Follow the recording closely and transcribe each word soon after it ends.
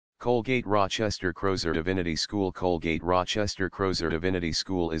Colgate Rochester Crozer Divinity School. Colgate Rochester Crozer Divinity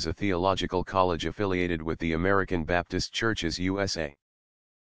School is a theological college affiliated with the American Baptist Churches USA.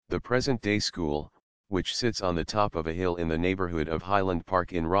 The present-day school, which sits on the top of a hill in the neighborhood of Highland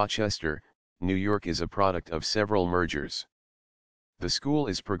Park in Rochester, New York, is a product of several mergers. The school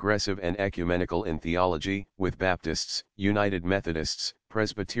is progressive and ecumenical in theology, with Baptists, United Methodists,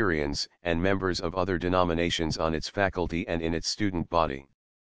 Presbyterians, and members of other denominations on its faculty and in its student body.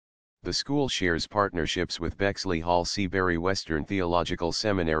 The school shares partnerships with Bexley Hall Seabury Western Theological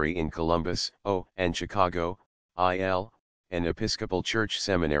Seminary in Columbus, and Chicago, IL, an Episcopal Church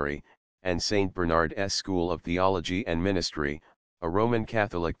Seminary, and St. Bernard's School of Theology and Ministry, a Roman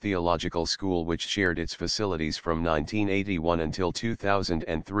Catholic theological school which shared its facilities from 1981 until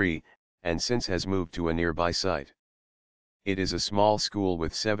 2003, and since has moved to a nearby site. It is a small school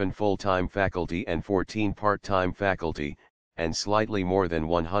with 7 full-time faculty and 14 part-time faculty, and slightly more than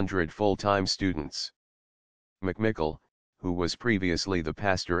 100 full-time students. McMichael, who was previously the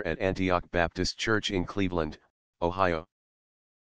pastor at Antioch Baptist Church in Cleveland, Ohio,